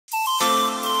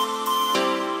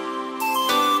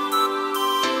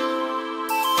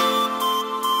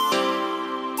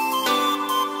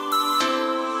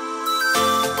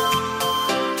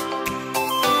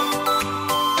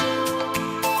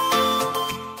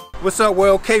What's up,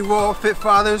 well, K-Raw Fit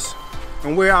Fathers,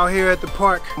 and we're out here at the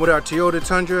park with our Toyota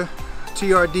Tundra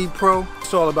TRD Pro.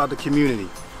 It's all about the community.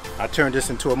 I turned this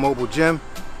into a mobile gym.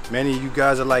 Many of you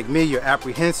guys are like me, you're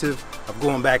apprehensive of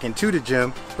going back into the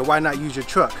gym, so why not use your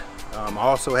truck? I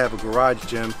also have a garage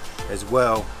gym as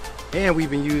well, and we've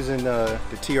been using the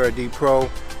TRD Pro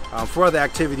for other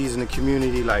activities in the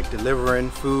community, like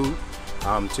delivering food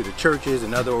to the churches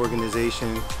and other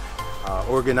organizations,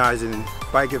 organizing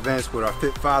bike events with our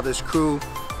Fit Fathers crew,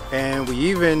 and we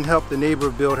even helped the neighbor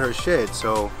build her shed.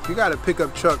 So if you got a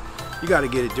pickup truck, you got to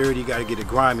get it dirty, you got to get it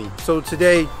grimy. So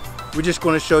today we're just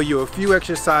going to show you a few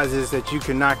exercises that you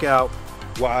can knock out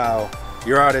while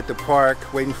you're out at the park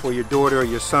waiting for your daughter or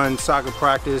your son's soccer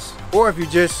practice, or if you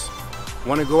just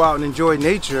want to go out and enjoy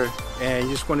nature and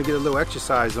you just want to get a little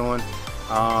exercise on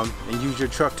and use your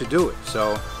truck to do it.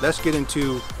 So let's get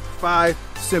into 5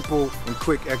 simple and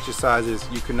quick exercises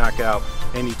you can knock out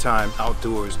anytime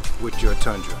outdoors with your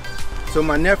Tundra. So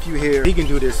my nephew here, he can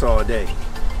do this all day,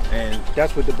 and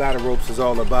that's what the battle ropes is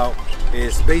all about.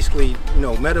 It's basically, you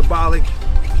know, metabolic,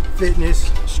 fitness,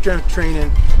 strength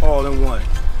training, all in one.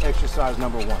 Exercise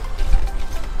number 1.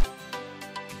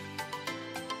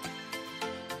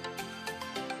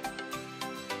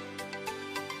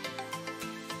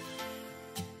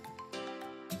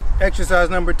 Exercise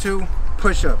number 2,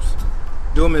 push-ups.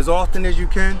 Do them as often as you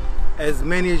can, as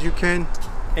many as you can,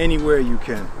 anywhere you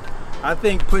can. I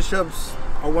think push-ups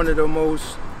are one of the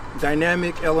most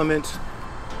dynamic elements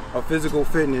of physical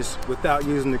fitness without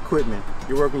using equipment.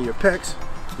 You're working your pecs,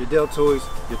 your deltoids,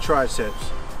 your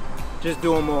triceps. Just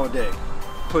do them all day.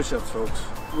 Push-ups, folks,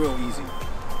 real easy.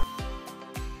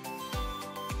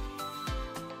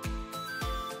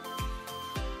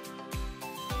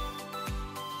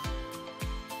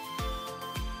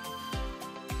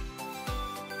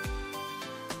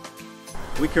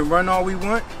 We can run all we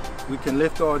want, we can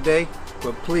lift all day,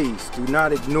 but please do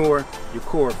not ignore your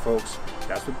core, folks.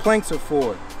 That's what planks are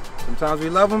for. Sometimes we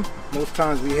love them, most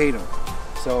times we hate them.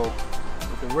 So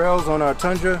with the rails on our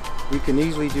Tundra, we can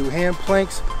easily do hand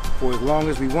planks for as long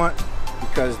as we want,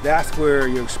 because that's where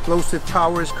your explosive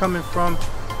power is coming from.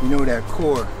 You know, that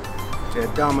core, that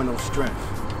abdominal strength.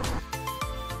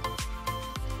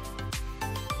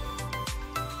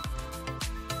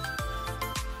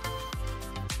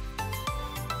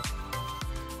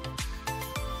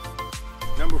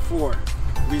 Number 4,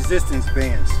 resistance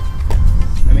bands.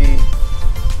 I mean,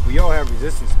 we all have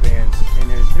resistance bands,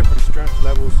 and there's different strength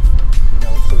levels, you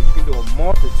know, so you can do a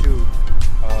multitude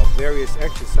of various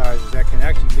exercises that can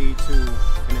actually lead to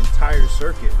an entire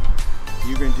circuit.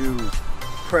 You can do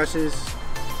presses,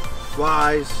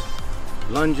 flies,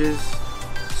 lunges,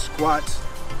 squats,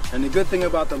 and the good thing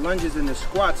about the lunges and the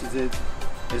squats is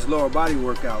it's lower body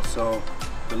workout. So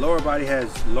the lower body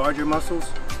has larger muscles,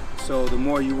 so the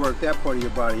more you work that part of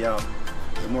your body out,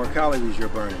 the more calories you're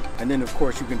burning. And then of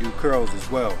course you can do curls as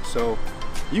well. So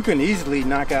you can easily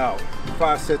knock out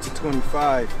 5 sets of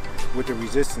 25 with the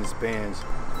resistance bands.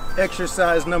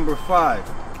 Exercise number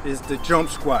 5 is the jump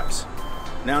squats.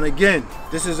 Now and again,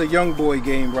 this is a young boy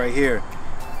game right here.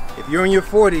 If you're in your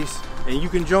 40s and you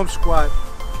can jump squat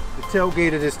the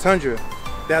tailgate of this Tundra,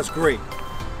 that's great.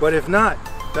 But if not,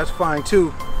 that's fine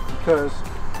too, because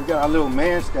we got our little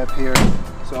man step here.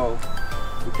 So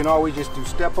we can always just do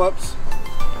step ups,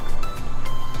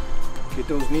 get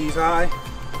those knees high,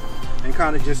 and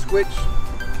kind of just switch.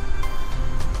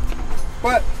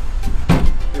 But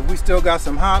if we still got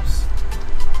some hops,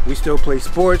 we still play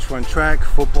sports, run track,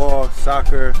 football,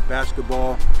 soccer,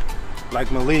 basketball, like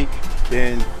Malik,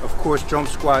 then of course jump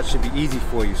squats should be easy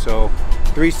for you. So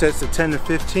 3 sets of 10 to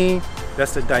 15,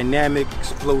 that's a dynamic,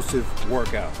 explosive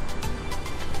workout.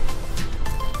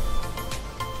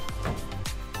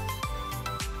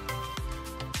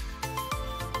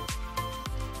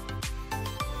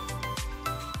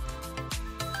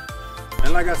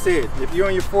 And like I said, if you're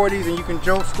in your 40s and you can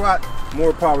jump squat,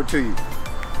 more power to you.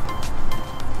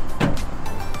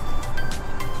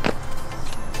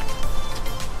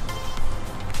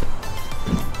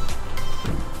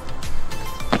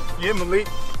 Yeah, Malik.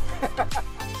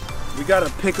 We got a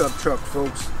pickup truck,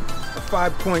 folks. A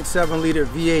 5.7 liter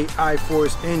V8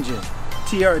 I-Force engine,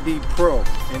 TRD Pro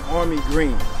in Army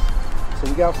Green. So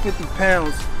we got 50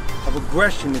 pounds of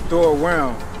aggression to throw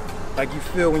around like you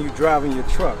feel when you're driving your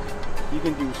truck. You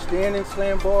can do standing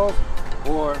slam balls,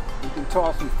 or you can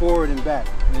toss them forward and back.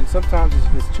 And sometimes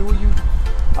if it's 2 of you,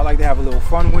 I like to have a little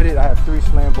fun with it. I have 3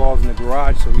 slam balls in the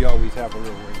garage, so we always have a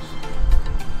little race.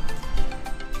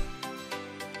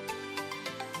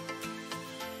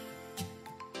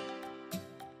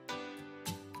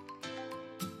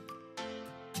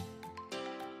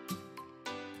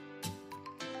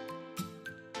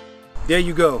 There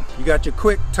you go. You got your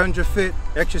quick Tundra Fit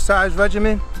exercise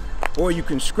regimen, or you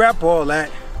can scrap all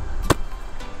that,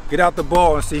 get out the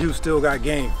ball and see who still got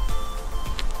game.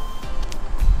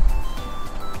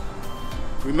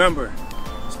 Remember,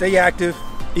 stay active,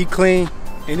 eat clean,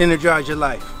 and energize your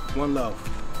life. One love.